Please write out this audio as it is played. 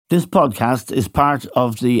This podcast is part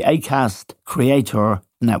of the Acast Creator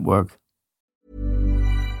Network.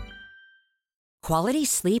 Quality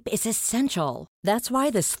sleep is essential. That's why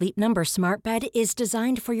the Sleep Number Smart Bed is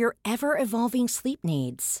designed for your ever-evolving sleep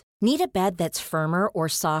needs. Need a bed that's firmer or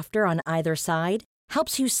softer on either side?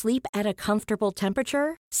 Helps you sleep at a comfortable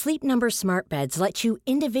temperature? Sleep Number Smart Beds let you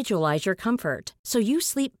individualize your comfort, so you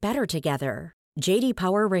sleep better together. J.D.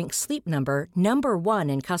 Power ranks Sleep Number number 1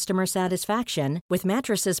 in customer satisfaction with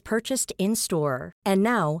mattresses purchased in-store. And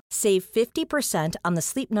now, save 50% on the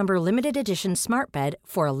Sleep Number Limited Edition Smart Bed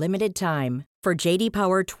for a limited time. For J.D.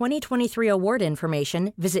 Power 2023 award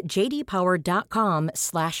information, visit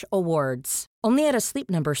jdpower.com/awards. Only at a Sleep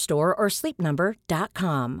Number store or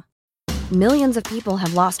sleepnumber.com. Millions of people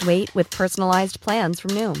have lost weight with personalized plans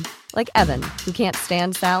from Noom. Like Evan, who can't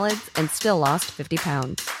stand salads and still lost 50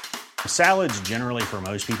 pounds. Salads generally for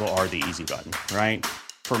most people are the easy button, right?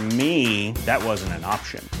 For me, that wasn't an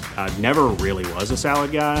option. I never really was a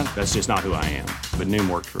salad guy. That's just not who I am. But Noom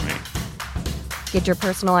worked for me. Get your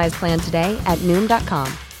personalized plan today at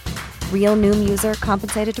Noom.com. Real Noom user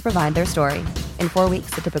compensated to provide their story. In 4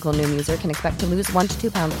 weeks, the typical Noom user can expect to lose 1 to 2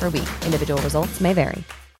 pounds per week. Individual results may vary.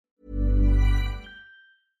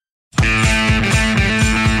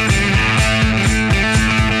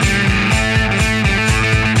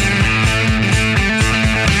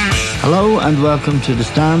 Hello and welcome to The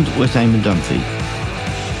Stand with Eamon Dunphy.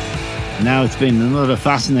 Now it's been another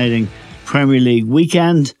fascinating Premier League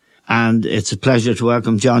weekend, and it's a pleasure to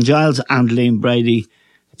welcome John Giles and Liam Brady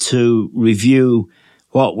to review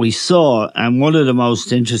what we saw. And one of the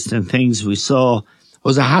most interesting things we saw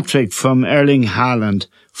was a hat-trick from Erling Haaland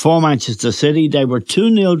for Manchester City. They were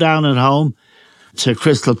 2-0 down at home to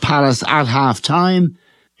Crystal Palace at half-time,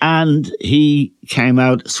 and he came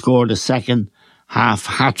out, scored a second half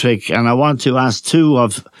hat-trick. And I want to ask two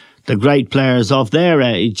of the great players of their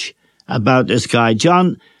age about this guy.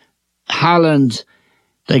 John, Haaland,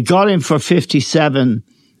 they got him for 57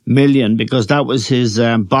 million because that was his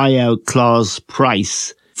buyout clause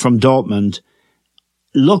price from Dortmund.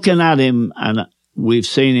 Looking at him, and we've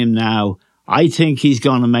seen him now, I think he's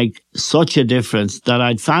going to make such a difference that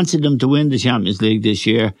I'd fancied him to win the Champions League this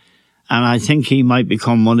year, and I think he might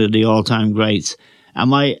become one of the all-time greats.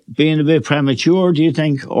 Am I being a bit premature, do you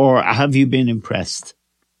think, or have you been impressed?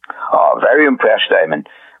 Oh, very impressed, Eamon.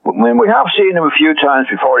 We have seen him a few times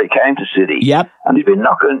before he came to City. Yep. And he's been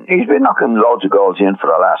knocking loads of goals in for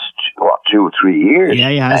the last, 2 or 3 years.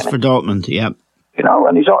 Yeah, he has, Eamon. for Dortmund, yep. You know,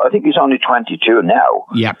 and I think he's only 22 now.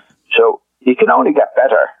 Yep. So he can only get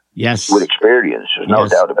better. Yes. With experience, there's no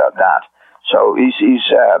doubt about that. So he's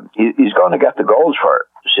going to get the goals for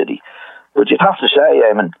City. But you'd have to say,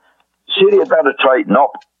 Eamon, City had better tighten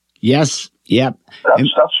up. Yes, yep.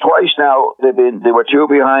 That's twice now. They were 2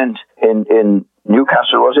 behind in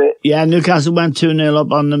Newcastle, was it? Yeah, Newcastle went 2-0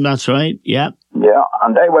 up on them, that's right, yep. Yeah,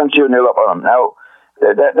 and they went 2-0 up on them. Now,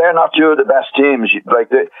 they're not 2 of the best teams. I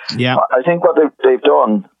think what they've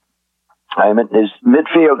done, is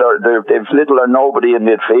midfield, they've little or nobody in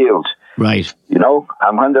midfield. Right. You know,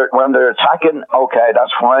 and when they're attacking, okay,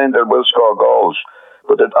 that's fine, they will score goals.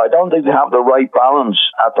 But I don't think they have the right balance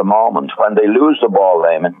at the moment when they lose the ball,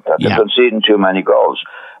 Eamon, that they're conceding too many goals.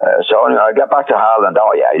 So anyway, I get back to Haaland.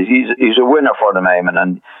 Oh yeah, he's a winner for them, Eamon,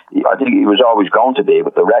 and I think he was always going to be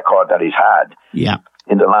with the record that he's had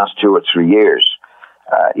in the last 2 or 3 years.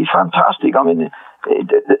 He's fantastic. I mean,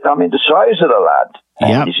 the size of the lad.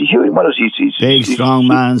 Yeah, he's a huge. What is he? He's big, strong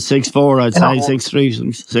man, 6'4", I'd say,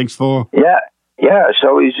 6'3", 6'4". Yeah,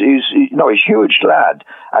 so he's a huge lad,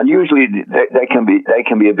 and usually they can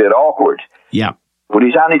be a bit awkward. Yeah, but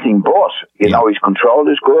he's anything but. You know, his control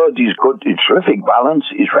is good. He's good. He's terrific balance.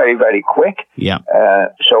 He's very, very quick. Yeah.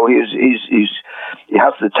 So he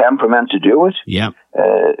has the temperament to do it. Yeah.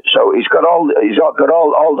 So he's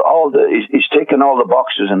ticking all the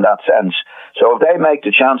boxes in that sense. So if they make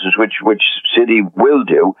the chances, which City will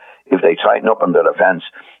do if they tighten up on the defence.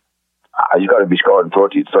 He's got to be scoring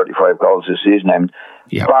 30 to 35 goals this season,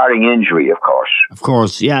 barring injury, of course. Of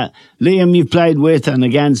course, yeah. Liam, you've played with and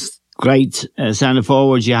against great centre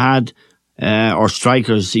forwards you had, or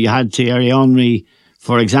strikers. You had Thierry Henry,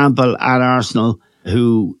 for example, at Arsenal,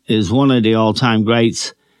 who is one of the all-time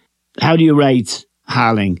greats. How do you rate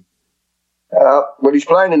Haaland? Well, he's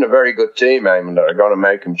playing in a very good team, Eamon, that are going to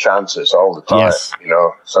make him chances all the time. Yes. You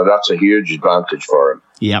know, so that's a huge advantage for him.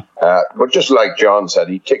 Yep. But just like John said,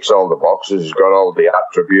 he ticks all the boxes. He's got all the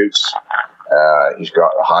attributes. He's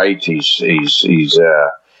got height. He's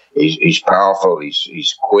powerful.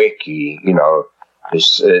 He's quick. His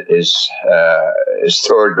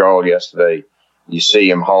third goal yesterday, you see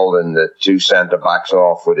him holding the 2 centre backs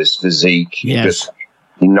off with his physique. Yes.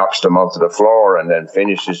 he knocks them onto the floor and then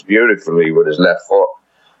finishes beautifully with his left foot.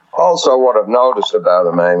 Also, what I've noticed about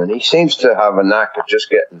him, Eamon, he seems to have a knack of just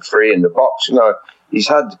getting free in the box. He's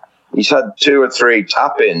had 2 or 3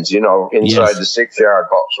 tap-ins, inside the 6-yard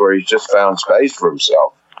box where he's just found space for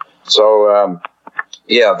himself. So,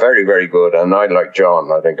 very, very good. And I, like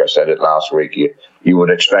John, I think I said it last week, you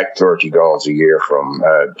would expect 30 goals a year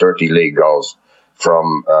 30 league goals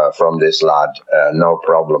from this lad, no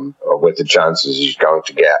problem, with the chances he's going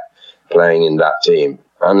to get playing in that team.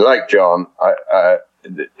 And like John, I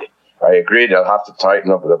agree they'll have to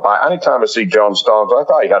tighten up at the back. Anytime I see John Stones, I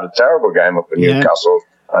thought he had a terrible game up in Newcastle,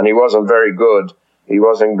 and he wasn't very good. He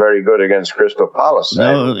wasn't very good against Crystal Palace.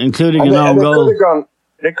 No, including an own goal.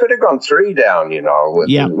 They could have gone 3 down,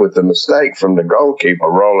 with the mistake from the goalkeeper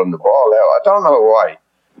rolling the ball out. I don't know why.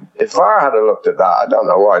 If VAR had looked at that, I don't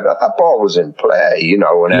know why. That ball was in play,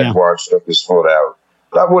 when Edwards took his foot out.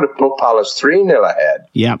 That would have put Palace 3-0 ahead.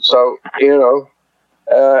 Yeah. So,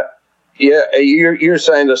 you're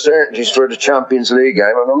saying the certainties for the Champions League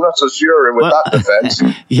game, and I'm not so sure with that defence.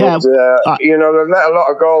 But, they've let a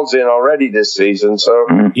lot of goals in already this season, so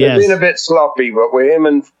they've been a bit sloppy. But with him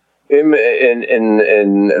in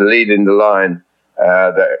leading the line,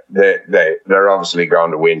 they're obviously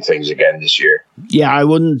going to win things again this year. Yeah, I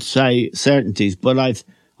wouldn't say certainties, but I've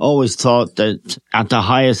always thought that at the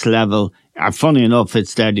highest level, funny enough,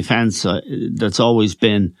 it's their defence that's always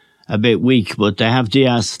been a bit weak, but they have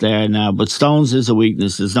Diaz there now. But Stones is a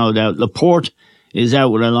weakness, there's no doubt. Laporte is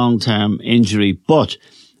out with a long-term injury, but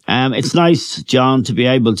it's nice, John, to be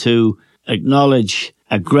able to acknowledge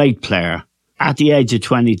a great player at the age of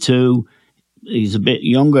 22. He's a bit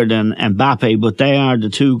younger than Mbappe, but they are the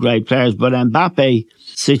 2 great players. But Mbappe's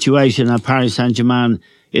situation at Paris Saint-Germain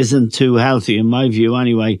isn't too healthy, in my view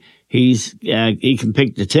anyway. He can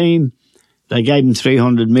pick the team. They gave him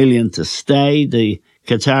 300 million to stay, the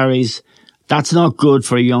Qataris. That's not good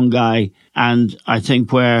for a young guy. And I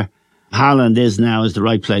think where Haaland is now is the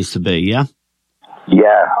right place to be, yeah?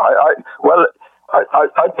 Yeah,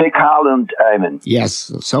 I'd pick Haaland, Eamon.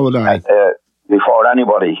 Yes, so would I. Before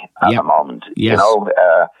anybody at the moment. Yes.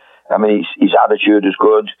 His attitude is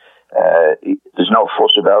good. There's no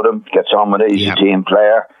fuss about him. Gets on with it. He's a team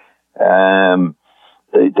player.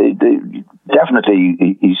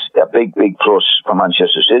 Definitely, he's a big plus for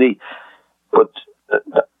Manchester City. But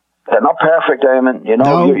they're not perfect, Eamon.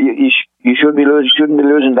 No. You shouldn't be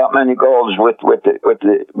losing that many goals with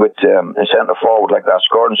a centre forward like that,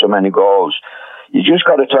 scoring so many goals. You just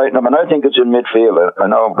got to tighten them, and I think it's in midfield. I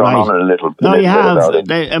know I've gone on a little. No, you have.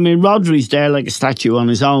 Rodri's there like a statue on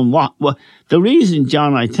his own. What the reason,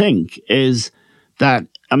 John, I think, is that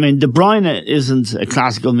De Bruyne isn't a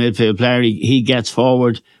classical midfield player. He gets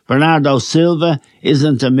forward. Bernardo Silva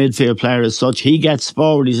isn't a midfield player as such. He gets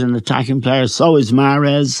forward. He's an attacking player. So is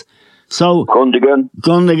Mahrez. So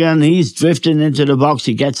Gundogan, he's drifting into the box.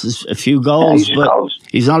 He gets a few goals, but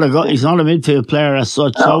he's not a midfield player as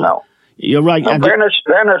such. No. You're right.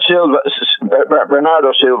 Bernardo Silva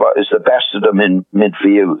is the best of them in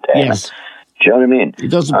midfield. Yes. Do you know what I mean? He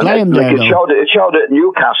doesn't play him there, though. It showed at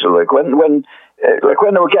Newcastle, when they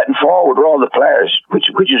were getting forward with all the players,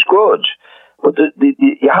 which is good. But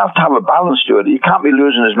you have to have a balance to it. You can't be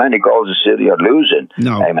losing as many goals as City are losing.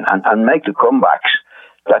 No. And make the comebacks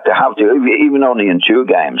that they have to, even only in 2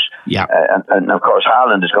 games. Yeah. And of course,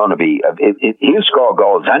 Haaland is going to be, he'll score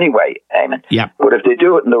goals anyway, Eamon. Yeah. But if they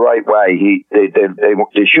do it in the right way,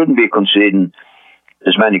 they shouldn't be conceding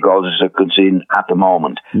as many goals as they're conceding at the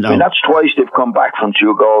moment. No. That's twice they've come back from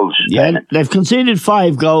 2 goals. Yeah, they've conceded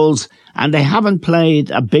 5 goals, and they haven't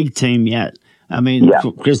played a big team yet.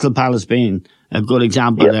 Crystal Palace being a good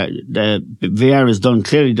example. The Vieira's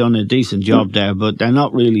clearly done a decent job there, but they're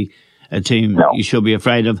not really a team you should be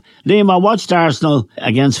afraid of. Liam, I watched Arsenal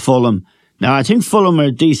against Fulham. Now, I think Fulham are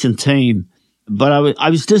a decent team, but I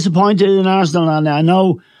was disappointed in Arsenal, and I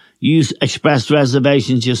know you expressed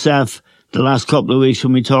reservations yourself the last couple of weeks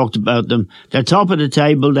when we talked about them. They're top of the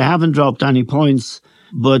table. They haven't dropped any points,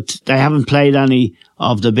 but they haven't played any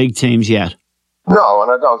of the big teams yet. No,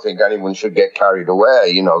 and I don't think anyone should get carried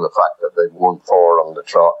away. The fact that they've won 4 on the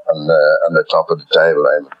trot and the top of the table.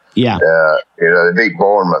 Yeah. They beat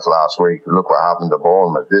Bournemouth last week. Look what happened to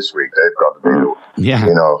Bournemouth this week. They've got to be,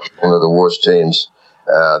 one of the worst teams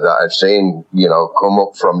that I've seen, come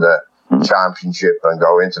up from the Championship and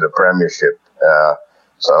go into the Premiership.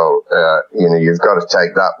 So you've got to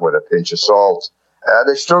take that with a pinch of salt.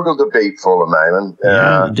 They struggled to beat Fulham, Eamon.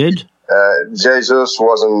 Yeah, they did. Jesus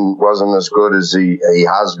wasn't as good as he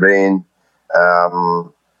has been.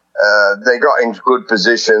 They got into good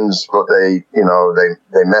positions, but they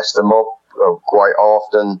messed them up quite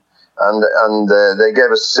often. and they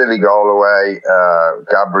gave a silly goal away.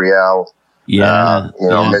 Gabriel,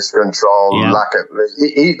 miscontrol, lack of.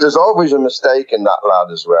 There's always a mistake in that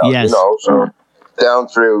lad as well. Yes. So down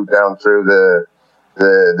through the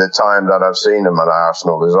time that I've seen him at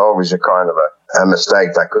Arsenal, there's always a kind of a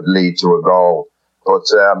mistake that could lead to a goal. But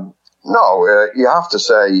you have to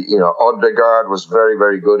say, Odegaard was very,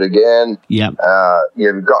 very good again. Yeah.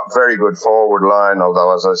 You've got very good forward line,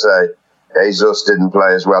 although, as I say, Jesus didn't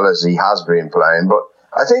play as well as he has been playing. But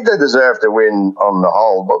I think they deserve to win on the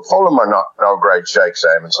whole. But Fulham are not no great shakes,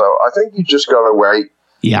 Eamon. So I think you just got to wait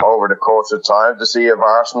over the course of time to see if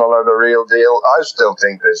Arsenal are the real deal. I still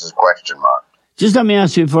think this is a question mark. Just let me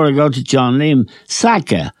ask you before I go to John Liam.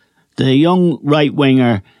 Saka, the young right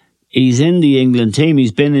winger, he's in the England team.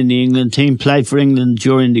 He's been in the England team, played for England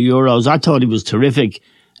during the Euros. I thought he was terrific,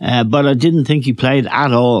 but I didn't think he played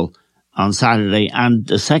at all on Saturday. And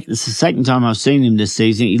it's the second time I've seen him this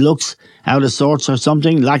season. He looks out of sorts or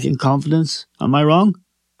something, lacking confidence. Am I wrong?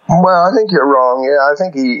 Well, I think you're wrong. Yeah, I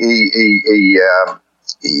think he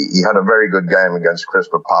had a very good game against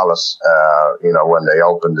Crystal Palace, when they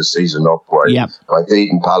opened the season up, by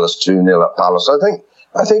beating Palace 2-0 at Palace.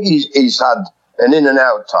 I think he's had an in and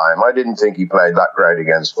out time. I didn't think he played that great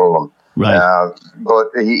against Fulham. Right.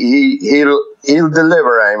 But he'll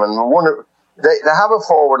deliver, Eamon. They have a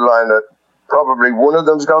forward line that probably one of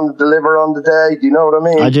them's going to deliver on the day. Do you know what I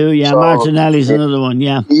mean? I do, yeah. So, Martinelli's another one,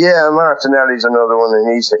 yeah. Yeah, Martinelli's another one,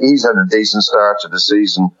 and he's had a decent start to the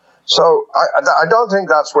season. So I don't think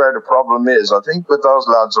that's where the problem is. I think with those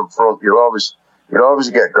lads up front, you'll always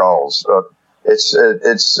get goals. It's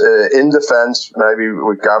in defence, maybe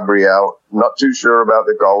with Gabriel. Not too sure about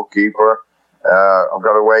the goalkeeper. I've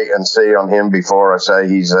got to wait and see on him before I say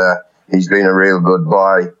he's been a real good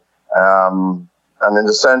buy. And in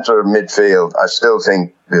the centre of midfield, I still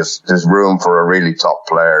think there's room for a really top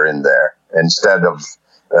player in there instead of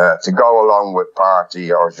to go along with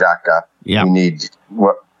Partey or Xhaka. Yeah. We need.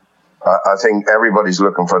 I think everybody's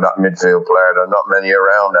looking for that midfield player. There are not many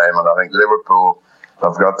around, and I think Liverpool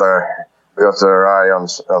have got their eye on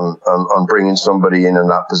bringing somebody in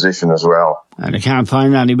that position as well. And I can't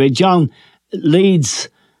find anybody. John, Leeds,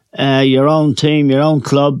 your own team, your own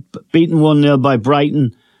club, beaten 1-0 by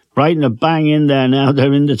Brighton. Brighton are bang in there now.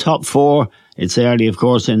 They're in the top 4. It's early, of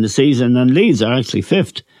course, in the season, and Leeds are actually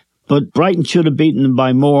 5th. But Brighton should have beaten them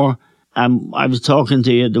by more. I was talking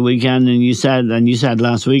to you at the weekend, and you said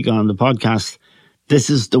last week on the podcast, this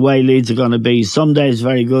is the way Leeds are going to be. Some days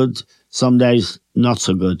very good, some days not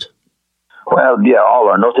so good. Well, yeah, all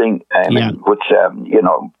or nothing. But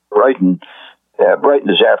Brighton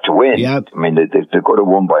deserved to win. Yep. I mean, they could have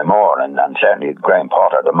won by more, and certainly Graham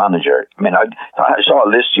Potter, the manager. I mean, I saw a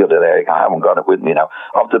list the other day. I haven't got it with me now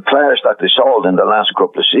of the players that they sold in the last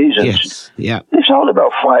couple of seasons. Yes, yeah. They sold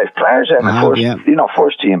about 5 players,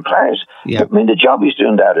 first team players. Yep. I mean, the job he's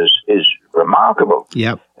doing that is remarkable.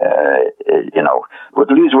 Yep. But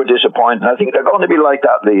Leeds were disappointed. I think they're going to be like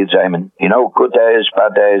that, Leeds, Eamon. Good days,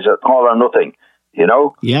 bad days, all or nothing.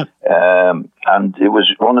 Yep. And it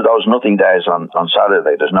was one of those nothing days on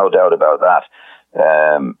Saturday. There's no doubt about that.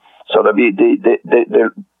 So they'll be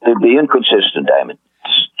inconsistent, Damon,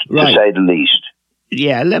 to say the least.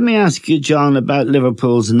 Yeah, let me ask you, John, about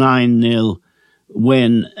Liverpool's 9-0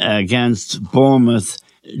 win against Bournemouth.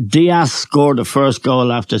 Diaz scored the first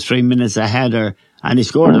goal after 3 minutes, a header, and he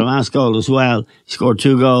scored the last goal as well. He scored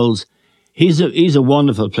 2 goals. He's a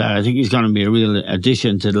wonderful player. I think he's going to be a real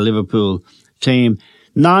addition to the Liverpool team.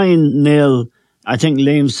 9-0. I think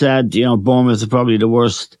Liam said, Bournemouth are probably the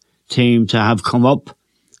worst team to have come up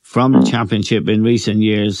from the Championship in recent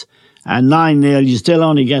years. And 9-0, you still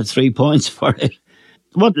only get 3 points for it.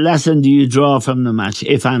 What lesson do you draw from the match,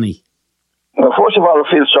 if any? Well, first of all,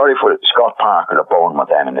 I feel sorry for Scott Parker at Bournemouth.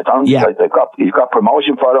 He's got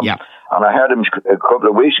promotion for him. Yeah. And I heard him a couple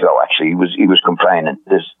of weeks ago, actually. He was complaining.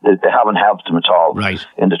 They haven't helped him at all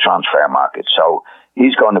in the transfer market. So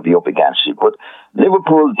he's going to be up against it. But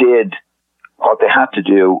Liverpool did what they had to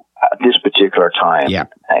do at this particular time. Yeah.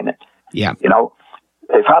 Eamon. Yeah.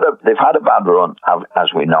 They've had a bad run,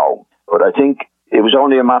 as we know. But I think it was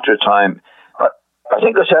only a matter of time. I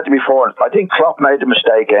think I said it before, I think Klopp made the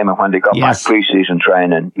mistake, Eamon, when they got back pre-season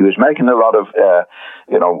training. He was making a lot of,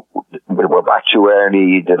 we're back too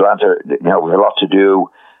early, the lads are, we have a lot to do,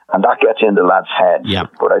 and that gets in the lads' head. Yeah.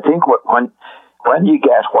 But I think when you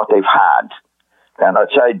get what they've had, then I'd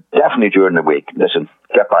say definitely during the week, listen,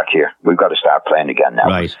 get back here. We've got to start playing again now.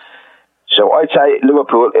 Right. So I'd say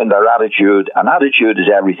Liverpool in their attitude, and attitude is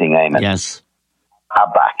everything, Eamon. Yes.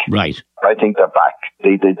 are back. Right. I think they're back.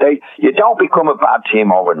 You don't become a bad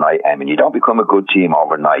team overnight, I mean, you don't become a good team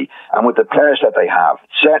overnight. And with the players that they have,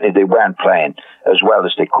 certainly they weren't playing as well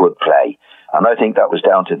as they could play. And I think that was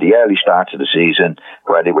down to the early start of the season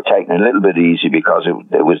where they were taking it a little bit easy because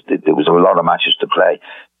there was a lot of matches to play.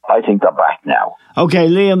 I think they're back now. Okay,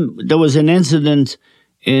 Liam, there was an incident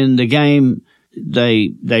in the game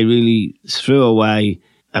they really threw away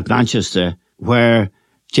at Manchester where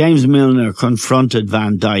James Milner confronted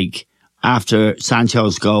Van Dijk after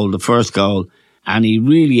Sancho's goal, the first goal, and he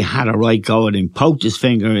really had a right go at him, poked his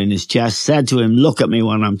finger in his chest, said to him, "Look at me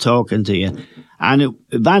when I'm talking to you." And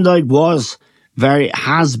Van Dijk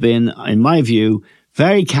has been, in my view,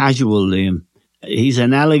 very casual, Liam. He's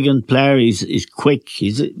an elegant player, he's quick,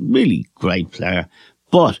 he's a really great player.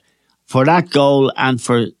 But for that goal and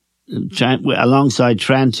for Trent, alongside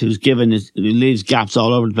Trent, who leaves gaps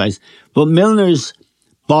all over the place. But Milner's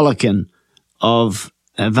bollocking of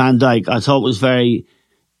Van Dijk, I thought was very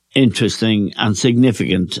interesting and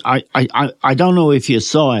significant. I don't know if you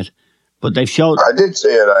saw it, but they've showed. I did see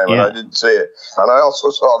it, Eamon. Yeah. I did see it, and I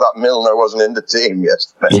also saw that Milner wasn't in the team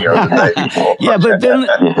yesterday or the day before. Yeah,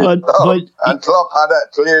 and Klopp had a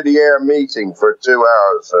clear the air meeting for 2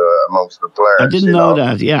 hours amongst the players. I didn't know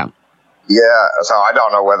that. Yeah. Yeah, so I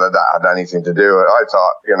don't know whether that had anything to do with it. I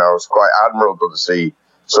thought, it was quite admirable to see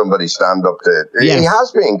somebody stand up to it. Yes. He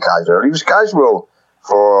has been casual. He was casual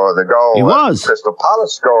for the goal. He was. Crystal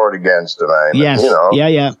Palace scored against him. Yes.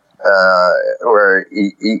 Yeah. Where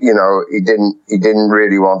he didn't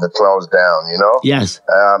really want to close down. Yes.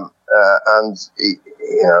 And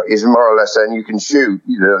he's more or less saying you can shoot.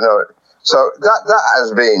 So that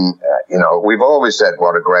has been, we've always said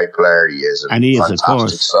what a great player he is. And he is, fantastic of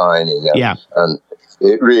course. Signing. And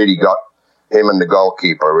it really got him and the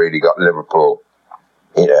goalkeeper really got Liverpool,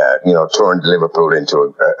 turned Liverpool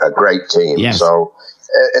into a great team. Yes. So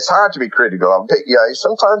it's hard to be critical of him. Yeah,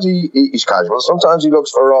 sometimes he's casual. Sometimes he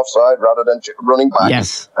looks for offside rather than running back.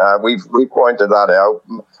 Yes. We've pointed that out.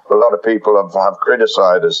 A lot of people have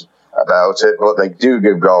criticised us about it, but they do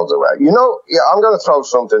give goals away. I'm going to throw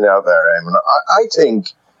something out there, Eamon. I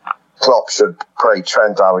think Klopp should play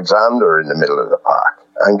Trent Alexander in the middle of the park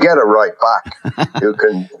and get a right back who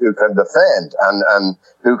can defend and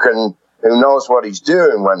who knows what he's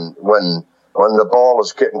doing when the ball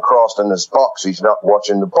is getting crossed in his box. He's not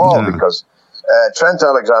watching the ball because Trent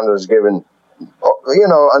Alexander has given an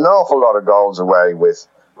awful lot of goals away with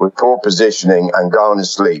poor positioning and going to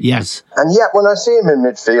sleep. Yes. And yet when I see him in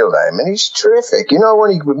midfield, he's terrific.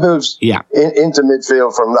 When he moves into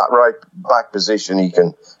midfield from that right back position, he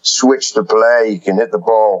can switch the play, he can hit the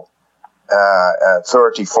ball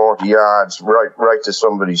 30, 40 yards right to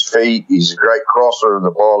somebody's feet. He's a great crosser of the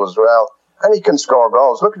ball as well. And he can score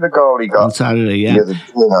goals. Look at the goal he got on Saturday, yeah.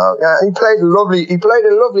 He played a lovely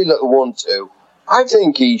little 1-2. I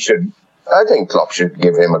think Klopp should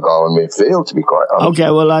give him a go in midfield, to be quite honest.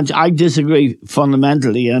 Okay, well, I disagree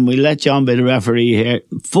fundamentally, and we let John be the referee here.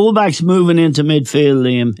 Fullbacks moving into midfield,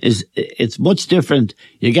 Liam, it's much different.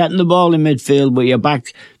 You're getting the ball in midfield, but you're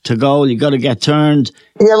back to goal. You got to get turned.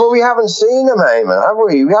 Yeah, but we haven't seen him, Eamon, have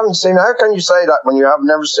we? We haven't seen him. How can you say that when you have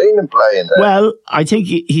never seen him playing there? Well, I think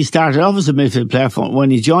he started off as a midfield player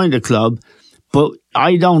when he joined the club, but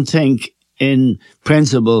I don't think, in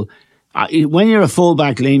principle, when you're a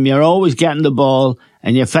fullback, Liam, you're always getting the ball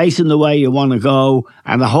and you're facing the way you want to go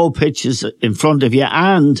and the whole pitch is in front of you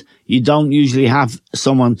and you don't usually have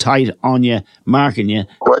someone tight on you, marking you.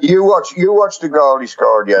 Well, you watch the goal he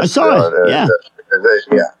scored yesterday. I saw it,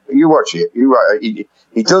 yeah. You watch it.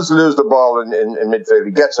 He does lose the ball in midfield.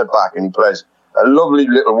 He gets it back and he plays a lovely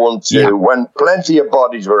little 1-2 when plenty of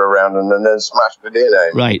bodies were around and then smashed it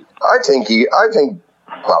in. Right. I think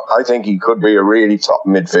he could be a really top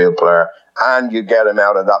midfield player, and you get him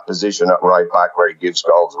out of that position at right back where he gives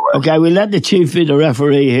goals away. Okay, we'll let the Chief be the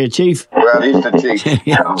referee here, Chief. Well, he's the Chief.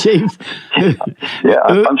 Yeah, Chief.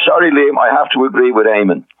 I'm sorry, Liam. I have to agree with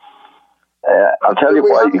Eamon. I'll tell you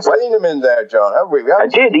why. We haven't seen him in there, John, have we? I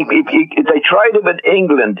did. They tried him at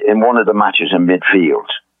England in one of the matches in midfield.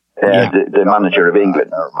 The manager of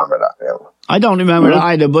England. I don't remember that. Yeah. I don't remember it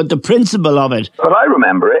either, but the principle of it. But I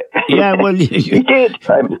remember it. Yeah, well, he did.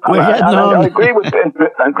 I agree with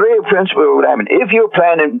principle with him. If you're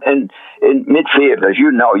playing in midfield, as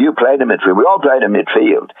you know, you played in midfield. We all played in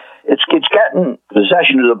midfield. It's getting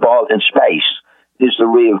possession of the ball in space is the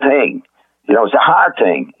real thing. It's a hard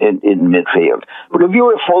thing in midfield. But if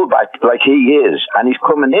you're a fullback like he is, and he's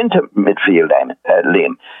coming into midfield,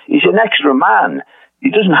 Liam, he's an extra man. He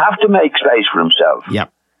doesn't have to make space for himself. Yeah.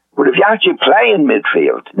 But if you actually play in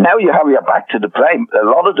midfield, now you have your back to the play a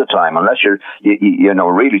lot of the time, unless you're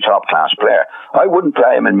a really top class player. I wouldn't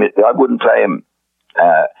play him in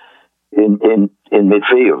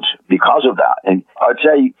midfield because of that. And I'd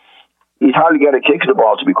say he'd hardly get a kick of the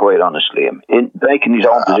ball, to be quite honest, Liam, in making his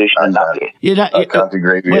own position in that play. I can't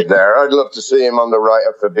agree with you there. I'd love to see him on the right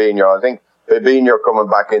of Fabinho. I think Fabinho coming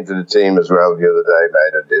back into the team as well the other day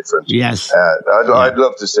made a difference. Yes. I'd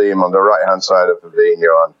love to see him on the right-hand side of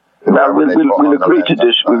Fabinho. Well, we'll agree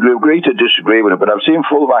to disagree with it, but I've seen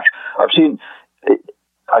fullbacks. I think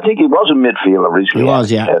he was a midfielder recently. He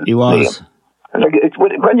was, yeah. He was.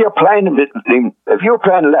 When you're playing, if you're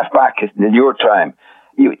playing left back in your time,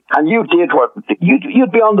 you'd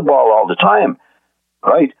be on the ball all the time,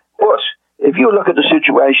 right? But if you look at the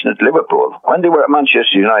situation at Liverpool, when they were at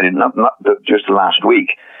Manchester United, not just last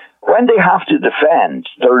week, when they have to defend,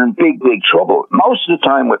 they're in big, big trouble. Most of the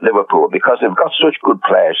time with Liverpool, because they've got such good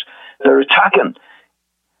players, they're attacking.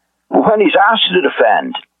 When he's asked to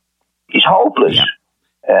defend, he's hopeless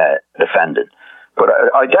defending. But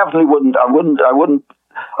I definitely wouldn't. I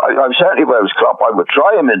certainly, if I was Klopp, I would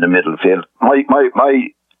try him in the middle field. My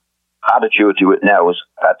attitude to it now is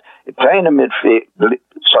that playing a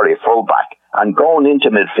fullback and going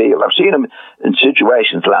into midfield. I've seen him in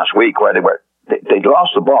situations last week where they'd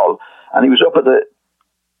lost the ball and he was up at the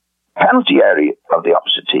penalty area of the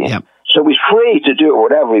opposite team. Yep. So he's free to do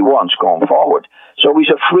whatever he wants going forward. So he's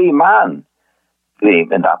a free man in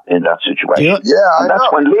that situation. Yeah, and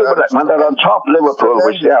that's when they're on top Liverpool,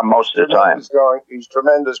 which they are most of the time. He's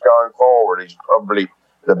tremendous going forward. He's probably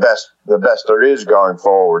the best there is going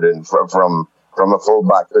forward from a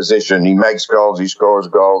fullback position. He makes goals, he scores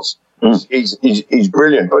goals. He's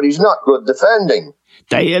brilliant, but he's not good defending.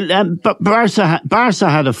 But Barca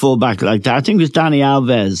had a fullback like that. I think it was Dani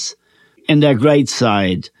Alves in their great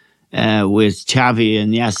side with Xavi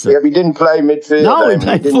and Iniesta. Yeah, but he didn't play midfield. No, he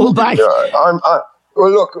played fullback. Well,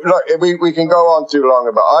 look, we can go on too long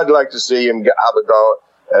about. I'd like to see him have a go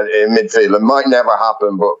in midfield. It might never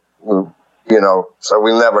happen, but so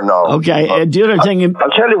we'll never know. Okay, the other thing,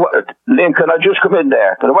 I'll tell you what, Liam. Can I just come in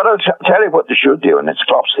there? Because I'll tell you what they should do, and it's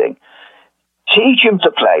Klopp's thing. Teach him to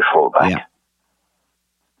play fullback. Yeah.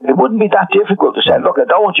 It wouldn't be that difficult to say, look, I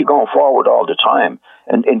don't want you going forward all the time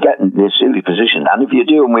and getting this silly position. And if you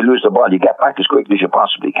do and we lose the ball, you get back as quickly as you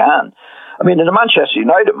possibly can. I mean, in the Manchester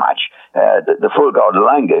United match, the full goal,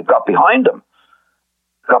 Delanga got behind him.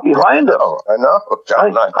 I know.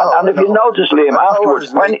 And if you notice, Liam, afterwards,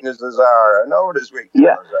 I know what his weaknesses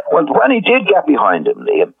are. Well, when he did get behind him,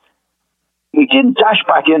 Liam, he didn't dash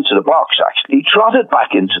back into the box, actually. He trotted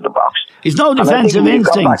back into the box. He's no defensive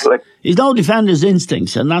instincts. He's no defender's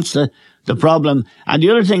instincts, and that's the problem. And the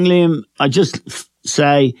other thing, Liam, I just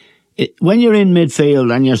say, when you're in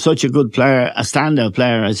midfield and you're such a good player, a standout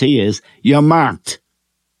player as he is, you're marked.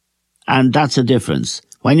 And that's a difference.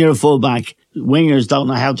 When you're a fullback, wingers don't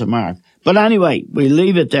know how to mark. But anyway, we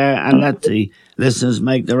leave it there and let the listeners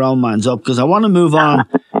make their own minds up, because I want to move on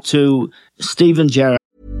to Stephen Gerrard.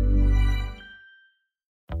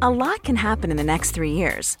 A lot can happen in the next 3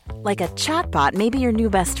 years. Like a chatbot may be your new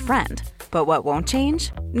best friend. But what won't change?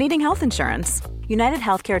 Needing health insurance. United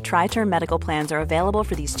Healthcare Tri-Term Medical Plans are available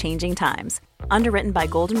for these changing times. Underwritten by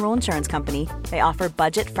Golden Rule Insurance Company, they offer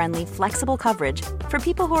budget-friendly, flexible coverage for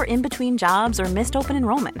people who are in between jobs or missed open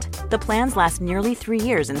enrollment. The plans last nearly 3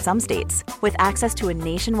 years in some states, with access to a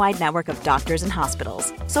nationwide network of doctors and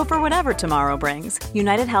hospitals. So for whatever tomorrow brings,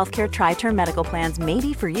 United Healthcare Tri-Term Medical Plans may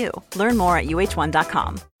be for you. Learn more at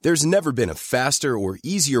UH1.com. There's never been a faster or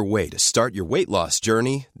easier way to start your weight loss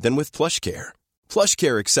journey than with PlushCare.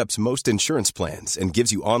 PlushCare accepts most insurance plans and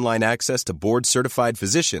gives you online access to board-certified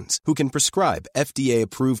physicians who can prescribe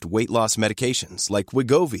FDA-approved weight loss medications like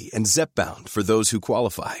Wegovy and Zepbound for those who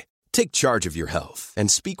qualify. Take charge of your health and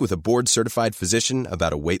speak with a board-certified physician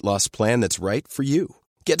about a weight loss plan that's right for you.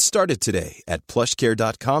 Get started today at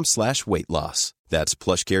plushcare.com/weightloss. That's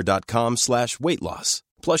plushcare.com/weightloss.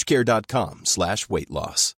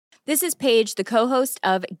 plushcare.com/weightloss. This is Paige, the co-host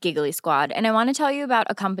of Giggly Squad, and I want to tell you about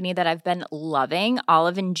a company that I've been loving,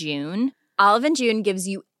 Olive & June. Olive & June gives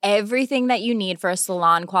you everything that you need for a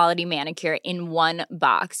salon-quality manicure in one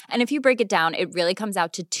box. And if you break it down, it really comes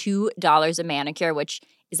out to $2 a manicure, which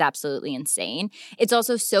is absolutely insane. It's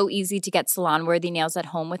also so easy to get salon-worthy nails at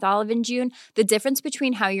home with Olive & June. The difference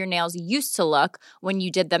between how your nails used to look when you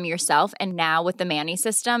did them yourself and now with the Mani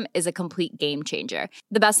system is a complete game changer.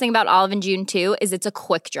 The best thing about Olive & June, too, is it's a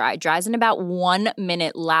quick dry. Dries in about 1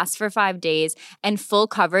 minute, lasts for 5 days, and full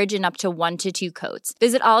coverage in up to 1 to 2 coats.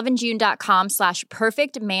 Visit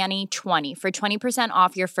oliveandjune.com/perfectmani20 for 20%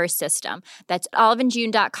 off your first system. That's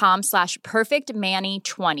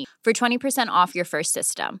oliveandjune.com/perfectmani20 for 20% off your first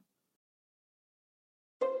system.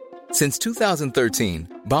 Since 2013,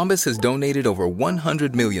 Bombas has donated over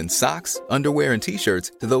 100 million socks, underwear, and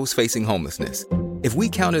T-shirts to those facing homelessness. If we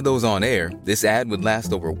counted those on air, this ad would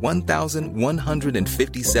last over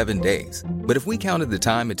 1,157 days. But if we counted the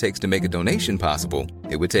time it takes to make a donation possible,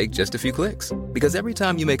 it would take just a few clicks. Because every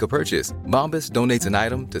time you make a purchase, Bombas donates an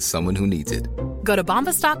item to someone who needs it. Go to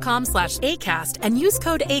bombas.com/ACAST and use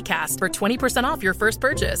code ACAST for 20% off your first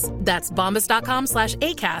purchase. That's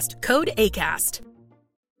bombas.com/ACAST, code ACAST.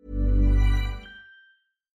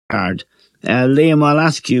 Liam, I'll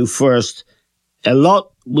ask you first. A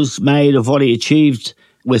lot was made of what he achieved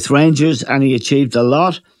with Rangers, and he achieved a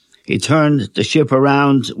lot. He turned the ship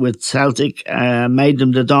around with Celtic, made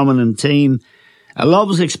them the dominant team. A lot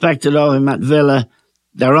was expected of him at Villa.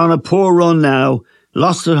 They're on a poor run now,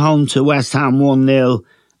 lost at home to West Ham 1-0,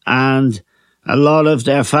 and a lot of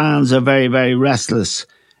their fans are very, very restless.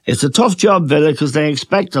 It's a tough job, Villa, because they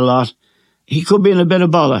expect a lot. He could be in a bit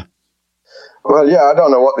of bother. Well, yeah, I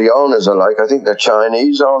don't know what the owners are like. I think they're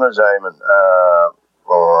Chinese owners, Eamon.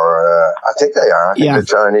 I think they are. I think they're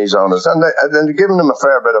Chinese owners. And they're giving them a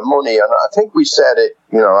fair bit of money. And I think we said it,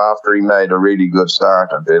 after he made a really good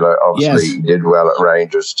start at Villa. Obviously, he did well at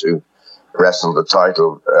Rangers to wrestle the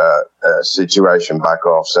title situation back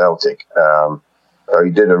off Celtic. So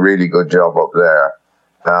he did a really good job up there.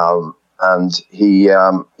 And he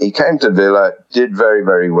came to Villa, did very,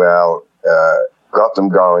 very well, got them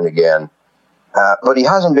going again. But he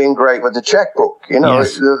hasn't been great with the checkbook.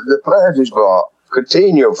 The players he's bought,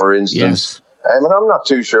 Coutinho, for instance. I'm not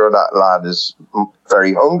too sure that lad is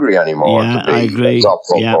very hungry anymore to be a top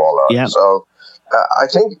footballer. So I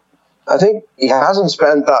think he hasn't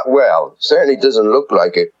spent that well. Certainly doesn't look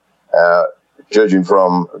like it, judging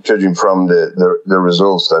from the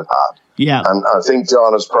results they've had. Yeah. And I think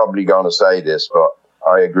John is probably going to say this, but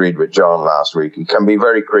I agreed with John last week. He can be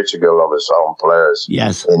very critical of his own players.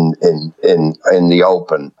 Yes. In the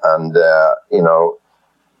open, and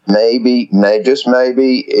maybe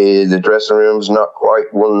the dressing room's not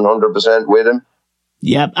quite 100% with him.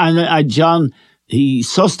 Yep, and John, he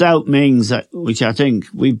sussed out Mings, which I think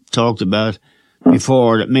we've talked about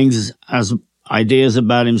before. That Mings has ideas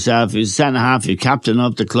about himself. He's centre half, he's captain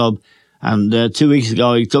of the club. And 2 weeks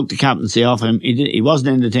ago, he took the captaincy off him. He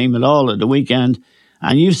wasn't in the team at all at the weekend.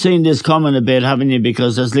 And you've seen this coming a bit, haven't you?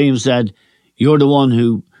 Because as Liam said, you're the one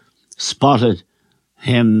who spotted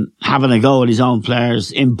him having a go at his own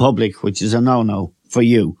players in public, which is a no-no for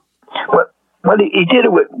you. Well, he did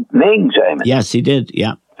it with Mings, Eamon. Yes, he did,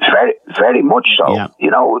 yeah. Very, very much so. Yeah.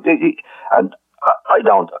 And I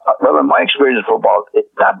don't, well, in my experience of football,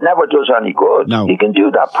 that never does any good. No. You can do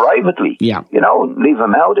that privately, leave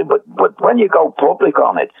him out. But when you go public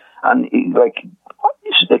on it, and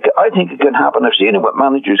I think it can happen. I've seen it with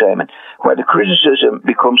managers, Eamon, where the criticism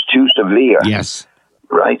becomes too severe. Yes.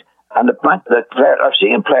 Right? And I've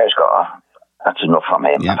seen players go, that's enough from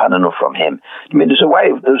him. Yeah. I've had enough from him. I mean, there's a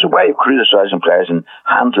way of criticising players and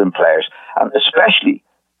handling players, and especially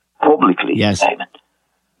publicly, Eamon.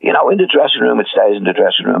 In the dressing room, it stays in the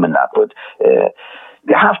dressing room and that. But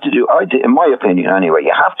you have to do, in my opinion anyway,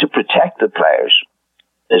 you have to protect the players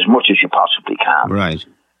as much as you possibly can. Right.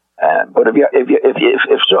 But if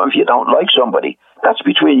you don't like somebody, that's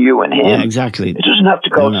between you and him. Yeah, exactly. It doesn't have to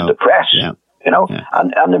go to the press. Yeah. Yeah.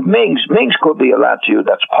 And if Mings could be a lad too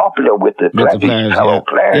that's popular with the fellow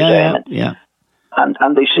players. Yeah.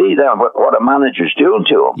 And they see then what a manager's doing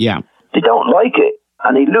to him. Yeah. They don't like it.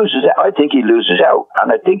 And he loses. I think he loses out,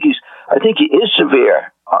 and I think he is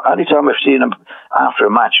severe. Anytime I've seen him after a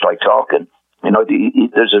match, like talking,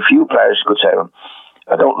 there's a few players who could say,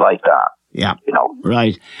 "I don't like that." Yeah,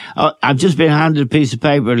 right. I've just been handed a piece of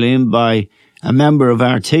paper, Liam, by a member of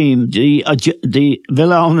our team. The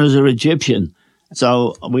Villa owners are Egyptian,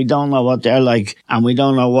 so we don't know what they're like, and we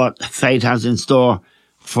don't know what fate has in store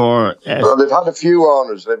for. Well, they've had a few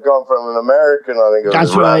owners. They've gone from an American, I think,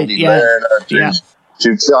 that's right. Randy Lerner,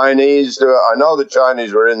 to Chinese. I know the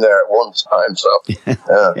Chinese were in there at one time. So,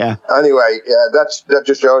 Anyway, that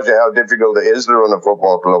just shows you how difficult it is to run a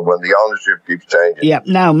football club when the ownership keeps changing. Yeah.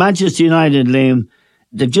 Now, Manchester United, Liam,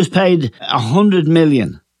 they've just paid 100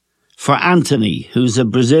 million for Anthony, who's a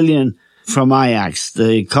Brazilian from Ajax.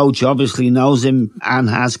 The coach obviously knows him and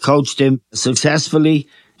has coached him successfully.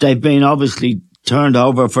 They've been obviously turned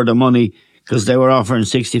over for the money because they were offering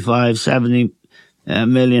 65, 70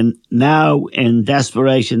 million. Now, in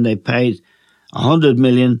desperation, they paid 100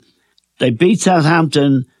 million. They beat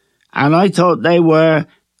Southampton, and I thought they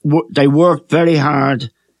worked very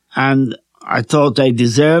hard, and I thought they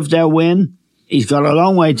deserved their win. He's got a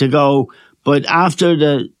long way to go, but after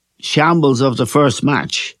the shambles of the first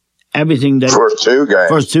match, first two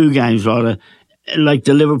games, like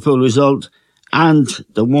the Liverpool result and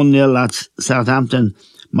the 1-0 at Southampton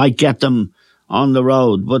might get them on the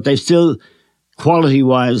road, but they still,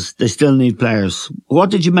 quality-wise, they still need players. What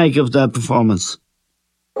did you make of that performance?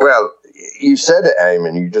 Well, you said it,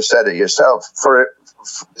 Eamon. You just said it yourself.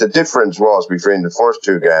 The difference was between the first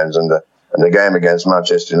two games and the game against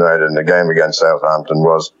Manchester United and the game against Southampton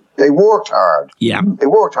was they worked hard. Yeah. They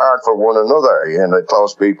worked hard for one another. They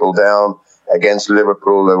closed people down. Against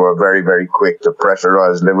Liverpool, they were very, very quick to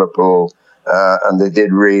pressurise Liverpool. And they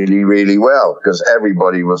did really, really well because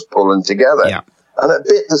everybody was pulling together. Yeah. And a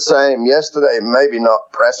bit the same yesterday, maybe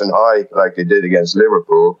not pressing high like they did against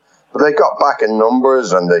Liverpool, but they got back in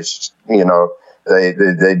numbers and they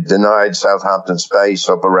denied Southampton space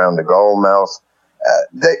up around the goal mouth.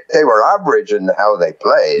 They were average in how they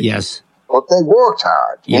played. Yes. But they worked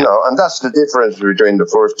hard, and that's the difference between the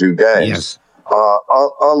first two games. Yes.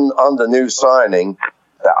 On the new signing,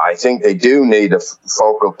 I think they do need a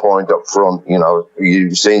focal point up front.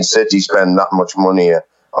 You've seen City spend that much money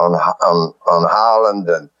on Haaland,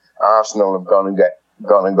 and Arsenal have gone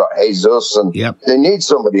and got Jesus, and they need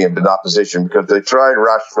somebody in that position because they tried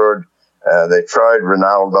Rashford, they tried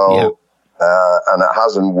Ronaldo, and it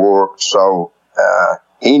hasn't worked. So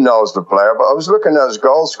he knows the player. But I was looking at his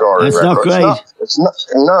goal scoring record. Not great. It's not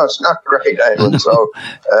great, Eamon. So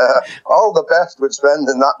all the best with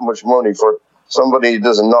spending that much money for somebody who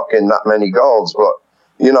doesn't knock in that many goals. But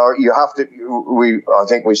you have to. I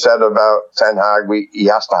think we said about Ten Hag. He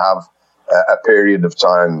has to have a period of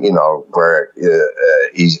time, where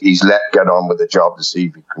he's let get on with the job to see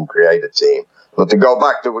if he can create a team. But to go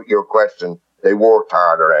back to your question, they worked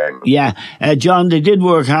harder, Yeah, John, they did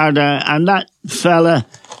work harder, and that fella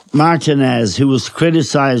Martinez, who was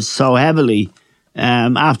criticised so heavily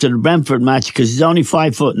after the Brentford match because he's only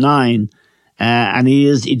 5'9", and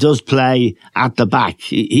he does play at the back.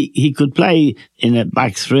 He could play in a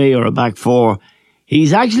back three or a back four.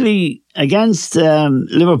 He's actually against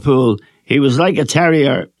Liverpool. He was like a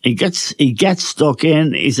terrier. He gets stuck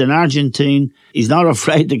in. He's an Argentine. He's not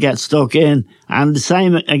afraid to get stuck in. And the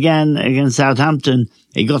same again against Southampton.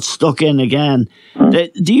 He got stuck in again.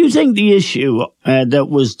 Do you think the issue that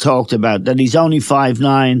was talked about, that he's only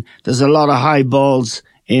 5'9", there's a lot of high balls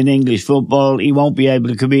in English football, he won't be able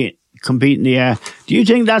to compete in the air. Do you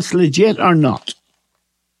think that's legit or not?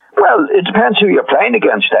 Well, it depends who you're playing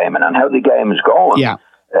against, Eamon, and how the game is going. Yeah.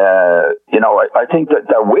 I think that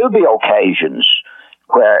there will be occasions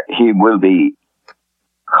where he will be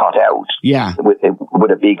caught out. Yeah. With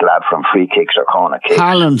a big lad from free kicks or corner kicks.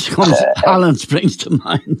 Haaland springs to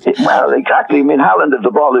mind. Well, exactly. I mean, Haaland,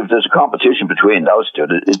 if there's a competition between those two,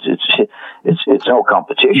 it's no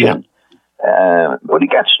competition. Yeah. But he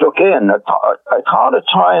gets stuck in. I thought at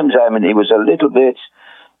times, he was a little bit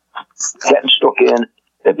getting stuck in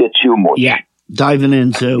a bit too much. Yeah. Diving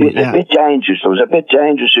into a bit dangerous. There was a bit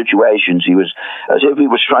dangerous situations. He was as if he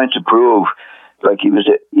was trying to prove like he was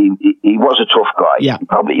a tough guy. Yeah. He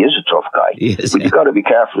probably is a tough guy. Yes, but you've got to be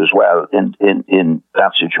careful as well in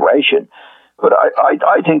that situation. But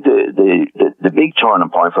I think the big turning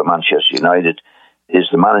point for Manchester United is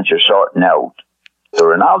the manager sorting out the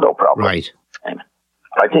Ronaldo problem. Right.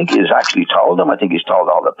 I think he's actually told them. I think he's told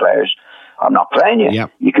all the players, "I'm not playing you.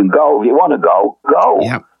 Yep. You can go if you want to go. Go."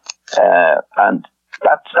 Yep. And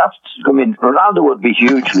that's. I mean, Ronaldo would be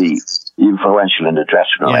hugely influential in the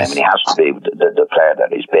dressing room. Yes. I mean, he has to be the player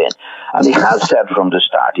that he's been, and he has said from the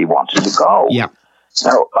start he wanted to go. Yeah.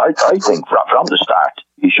 Now, I think from the start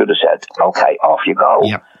he should have said, "Okay, off you go,"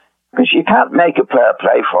 because you can't make a player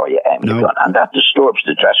play for you, and that disturbs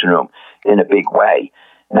the dressing room in a big way.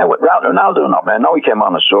 Now, with Ronaldo, I know he came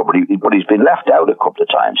on as sub, but he's been left out a couple of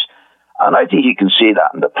times, and I think you can see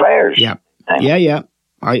that in the players. Yeah. Yeah.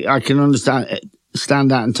 I can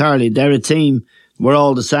understand that entirely. They're a team. We're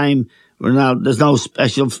all the same. There's no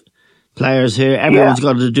special players here. Everyone's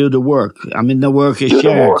got to do the work. I mean, the work is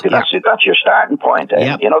shared. Work. That's your starting point.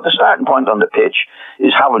 The starting point on the pitch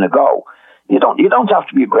is having a go. You don't have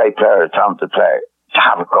to be a great player, a talented player, to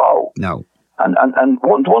have a go. No. And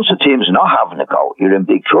once the team's not having a go, you're in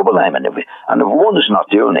big trouble, Eamon. And if one is not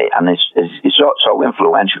doing it, and it's so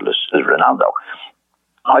influential as Ronaldo,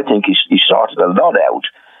 I think he sorted a lot out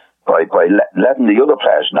by letting the other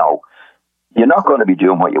players know you're not going to be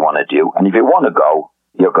doing what you want to do, and if you want to go,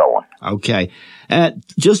 you're going. Okay.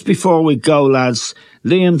 Just before we go, lads,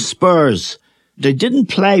 Liam, Spurs, they didn't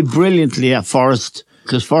play brilliantly at Forest,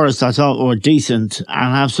 because Forest, I thought, were decent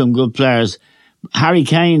and have some good players. Harry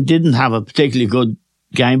Kane didn't have a particularly good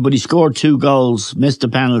game, but he scored 2 goals, missed a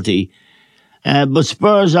penalty. But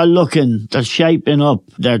Spurs are they're shaping up.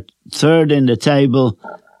 They're third in the table.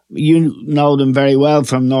 You know them very well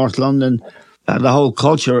from North London, the whole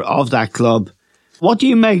culture of that club. What do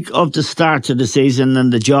you make of the start of the season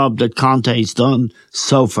and the job that Conte's done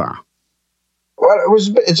so far? Well,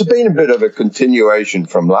 it's been a bit of a continuation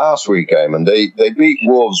from last week, Eamon. They beat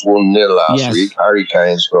Wolves 1-0 last week. Harry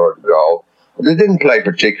Kane scored a goal. But they didn't play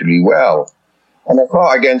particularly well. And I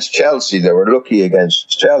thought against Chelsea, they were lucky against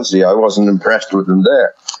Chelsea. I wasn't impressed with them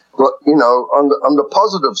there. But, you know, on the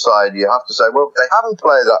positive side, you have to say, well, they haven't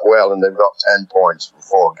played that well and they've got 10 points from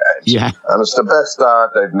 4 games. Yeah. And it's the best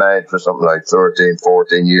start they've made for something like 13,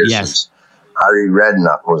 14 years since Harry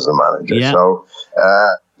Redknapp was the manager. Yeah. So,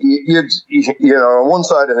 you know, on one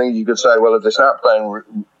side of things, you could say, well, if they start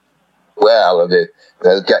playing well,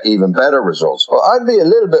 they'll get even better results. But I'd be a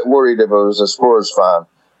little bit worried if I was a Spurs fan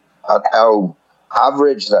at how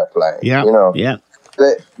average they're playing. Yeah. You know,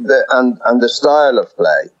 and the style of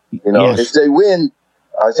play. You know, if they win,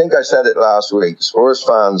 I think I said it last week, Spurs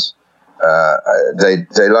fans, they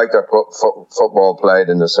like their football played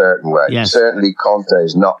in a certain way. Yes. Certainly Conte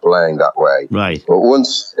is not playing that way. Right. But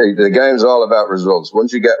once the game's all about results,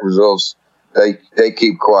 once you get results, they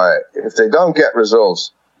keep quiet. If they don't get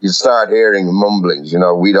results, you start hearing mumblings. You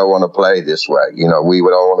know, we don't want to play this way. You know, we don't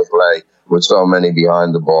want to play with so many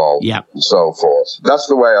behind the ball and so forth. That's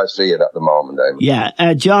the way I see it at the moment, David.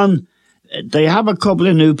 Yeah. John, they have a couple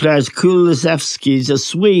of new players. Kulusevski's a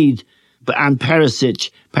Swede, and Perisic.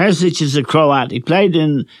 Perisic is a Croat. He played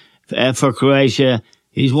for Croatia.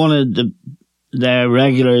 He's one of their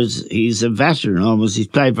regulars. He's a veteran almost. He's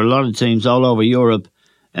played for a lot of teams all over Europe,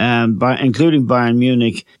 including Bayern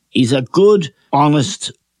Munich. He's a good,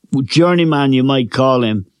 honest journeyman, you might call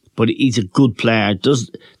him, but he's a good player.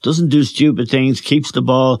 Doesn't do stupid things, keeps the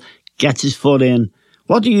ball, gets his foot in.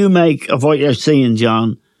 What do you make of what you're seeing,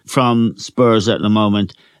 John, from Spurs at the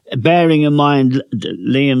moment? Bearing in mind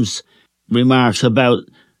Liam's remarks about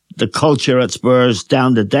the culture at Spurs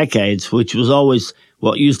down the decades, which was always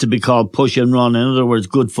what used to be called push and run. In other words,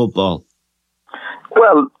 good football.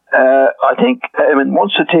 Well, I think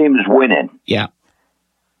once the team is winning,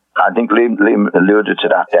 I think Liam alluded to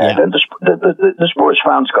that there. Then the Spurs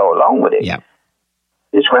fans go along with it. Yeah.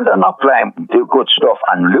 It's when they're not playing good stuff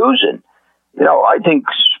and losing. You know, I think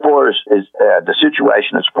Spurs is the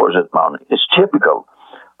situation at Spurs at the moment is typical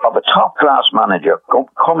of a top-class manager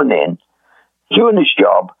coming in, doing his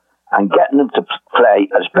job, and getting them to play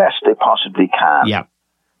as best they possibly can. Yeah.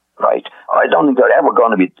 Right? I don't think they're ever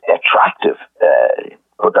going to be attractive,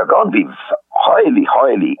 but they're going to be highly,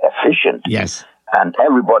 highly efficient. Yes. And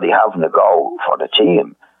everybody having a go for the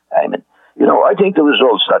team. I mean, you know, I think the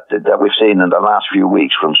results that we've seen in the last few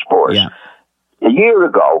weeks from Spurs, a year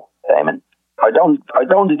ago, I mean, I don't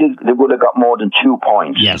think they would have got more than 2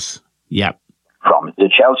 points. Yes. Yeah. From the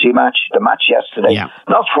Chelsea match, the match yesterday. Yeah.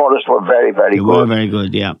 Not Forest were very, very good. They were very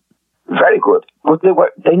good, yeah. Very good. But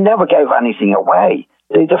they never gave anything away.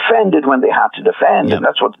 They defended when they had to defend, and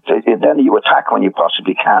that's what. Then you attack when you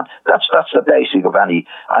possibly can. That's the basic of any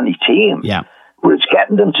team. Yeah. But it's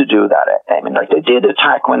getting them to do that. I mean, like they did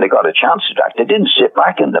attack when they got a chance to attack. They didn't sit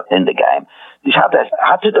back in the game. They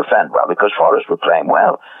had to defend well because Forest were playing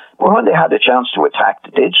well. But when they had a chance to attack, they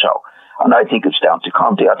did so. And I think it's down to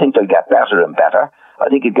Conte. I think they'll get better and better. I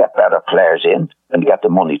think he'll get better players in and get the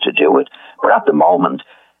money to do it. But at the moment,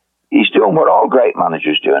 he's doing what all great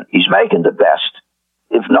managers do. He's making the best,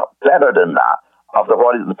 if not better than that, of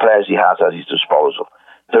the players he has at his disposal.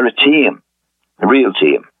 They're a team, a real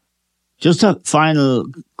team. Just a final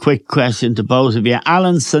quick question to both of you.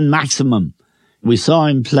 Alan Saint-Maximin, we saw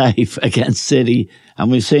him play against City,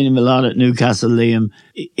 and we've seen him a lot at Newcastle, Liam.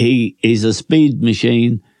 He's a speed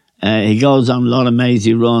machine. He goes on a lot of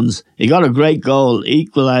mazy runs. He got a great goal,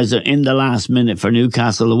 equaliser in the last minute for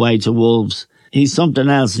Newcastle away to Wolves. He's something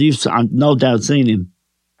else. You've no doubt seen him.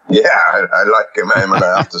 Yeah, I like him, Eamon,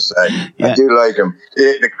 I have to say. I do like him.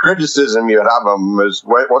 The criticism you have of him is,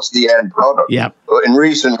 what's the end product? Yeah. But in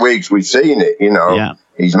recent weeks, we've seen it, you know. Yeah.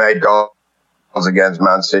 He's made goals against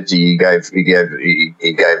Man City. He gave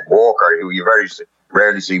Walker, you very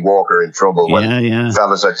rarely see Walker in trouble when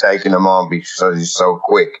fellas are taking him on because he's so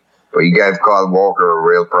quick. But he gave Kyle Walker a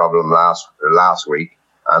real problem last week.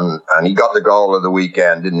 And he got the goal of the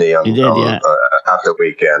weekend, didn't he? He did, at the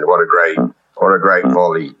weekend. What a great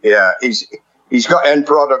volley. Yeah, he's got end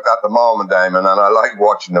product at the moment, Damon, and I like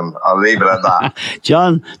watching him. I'll leave it at that.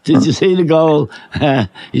 John, did you see the goal?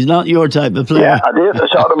 He's not your type of player. Yeah, I did. I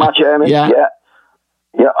saw the match, Eamon.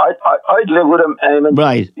 Yeah, I'd live with him, Eamon.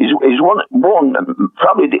 Right. He's one,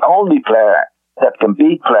 probably the only player that can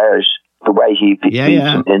beat players the way he beats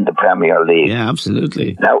them in the Premier League. Yeah,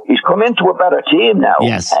 absolutely. Now, he's come into a better team now,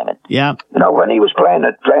 yes. Eamon. Yeah. You know, when he was playing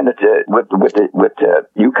with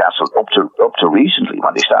Newcastle up to recently,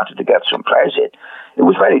 when they started to get some players in, it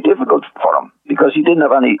was very difficult for him because he didn't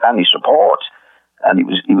have any support, and he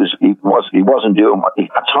wasn't doing what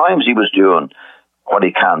at times he was doing what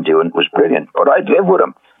he can do, and it was brilliant. But I'd live with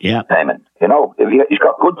him, Eamon. You know, if he's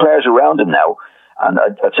got good players around him now. And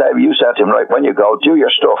I'd say, you said to him, right, when you go, do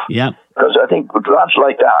your stuff. Yeah. Because I think with lads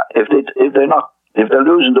like that, if they're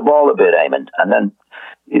losing the ball a bit, Eamon, and then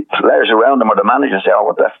players around them or the manager say, oh,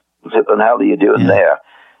 what the flipping hell are you doing there?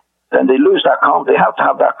 Then they lose that confidence. They have to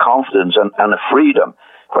have that confidence and the freedom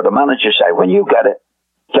for the manager to say, when you get it,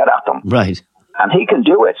 get at them. Right. And he can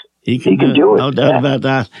do it. He can do it. No doubt about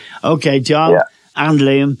that. Okay, John and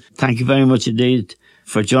Liam, thank you very much indeed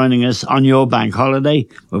for joining us on your bank holiday.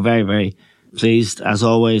 We're very, very pleased, as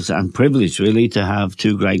always, and privileged, really, to have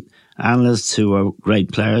two great analysts who are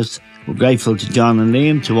great players. We're grateful to John and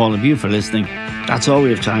Liam, to all of you for listening. That's all we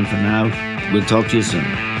have time for now. We'll talk to you soon.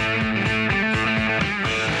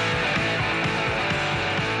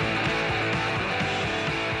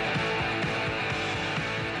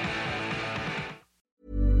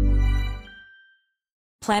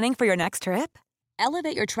 Planning for your next trip?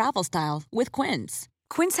 Elevate your travel style with Quince.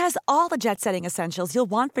 Quince has all the jet-setting essentials you'll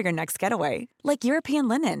want for your next getaway, like European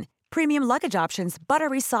linen, premium luggage options,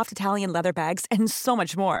 buttery soft Italian leather bags, and so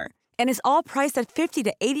much more. And is all priced at 50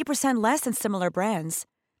 to 80% less than similar brands.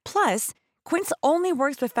 Plus, Quince only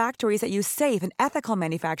works with factories that use safe and ethical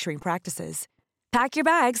manufacturing practices. Pack your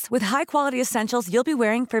bags with high-quality essentials you'll be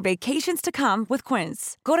wearing for vacations to come with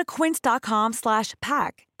Quince. Go to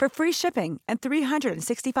quince.com/pack for free shipping and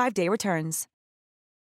 365-day returns.